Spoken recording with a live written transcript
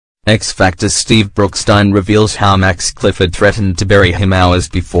X Factor Steve Brookstein reveals how Max Clifford threatened to bury him hours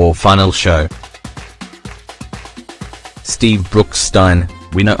before final show. Steve Brookstein,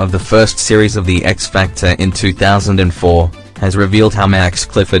 winner of the first series of the X Factor in 2004, has revealed how Max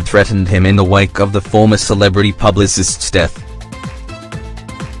Clifford threatened him in the wake of the former celebrity publicist's death.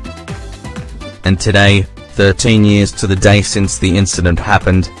 And today, 13 years to the day since the incident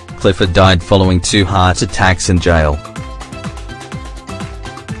happened, Clifford died following 2 heart attacks in jail.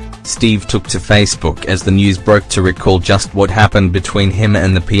 Steve took to Facebook as the news broke to recall just what happened between him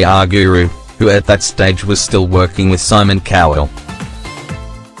and the PR guru, who at that stage was still working with Simon Cowell.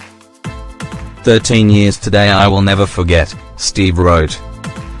 13 years today I will never forget, Steve wrote.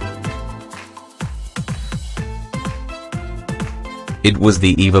 It was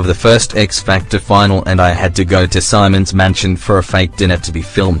the eve of the first X Factor final and I had to go to Simon's mansion for a fake dinner to be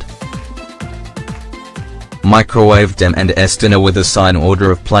filmed. Microwaved M&S dinner with a side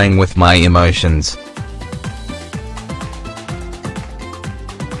order of playing with my emotions.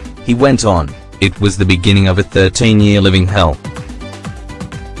 He went on, it was the beginning of a 13-year living hell.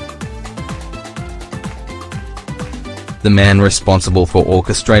 The man responsible for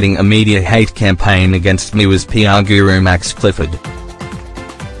orchestrating a media hate campaign against me was PR guru Max Clifford.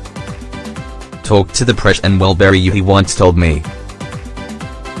 Talk to the press and we'll bury you, he once told me.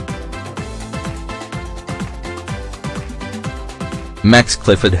 Max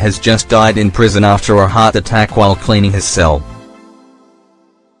Clifford has just died in prison after a heart attack while cleaning his cell.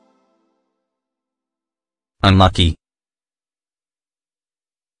 Unlucky.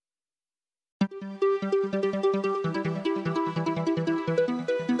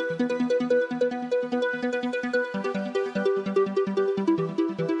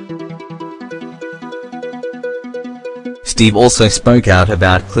 Steve also spoke out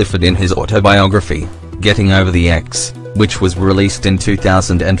about Clifford in his autobiography, Getting Over the Ex, which was released in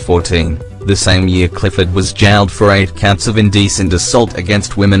 2014, the same year Clifford was jailed for 8 counts of indecent assault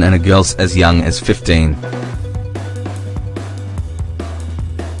against women and girls as young as 15.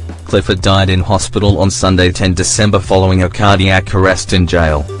 Clifford died in hospital on Sunday 10 December following a cardiac arrest in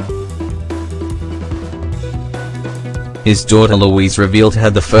jail. His daughter Louise revealed her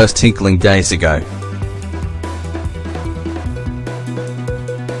the first inkling days ago.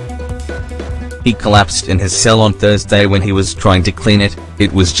 He collapsed in his cell on Thursday when he was trying to clean it,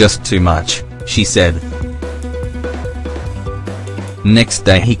 it was just too much, she said. Next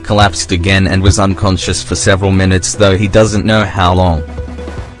day he collapsed again and was unconscious for several minutes, though he doesn't know how long.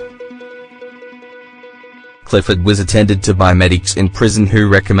 Clifford was attended to by medics in prison who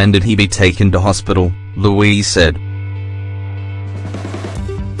recommended he be taken to hospital, Louise said.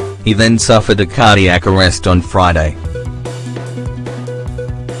 He then suffered a cardiac arrest on Friday.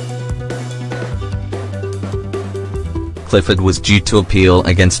 Clifford was due to appeal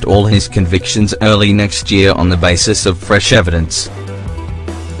against all his convictions early next year on the basis of fresh evidence.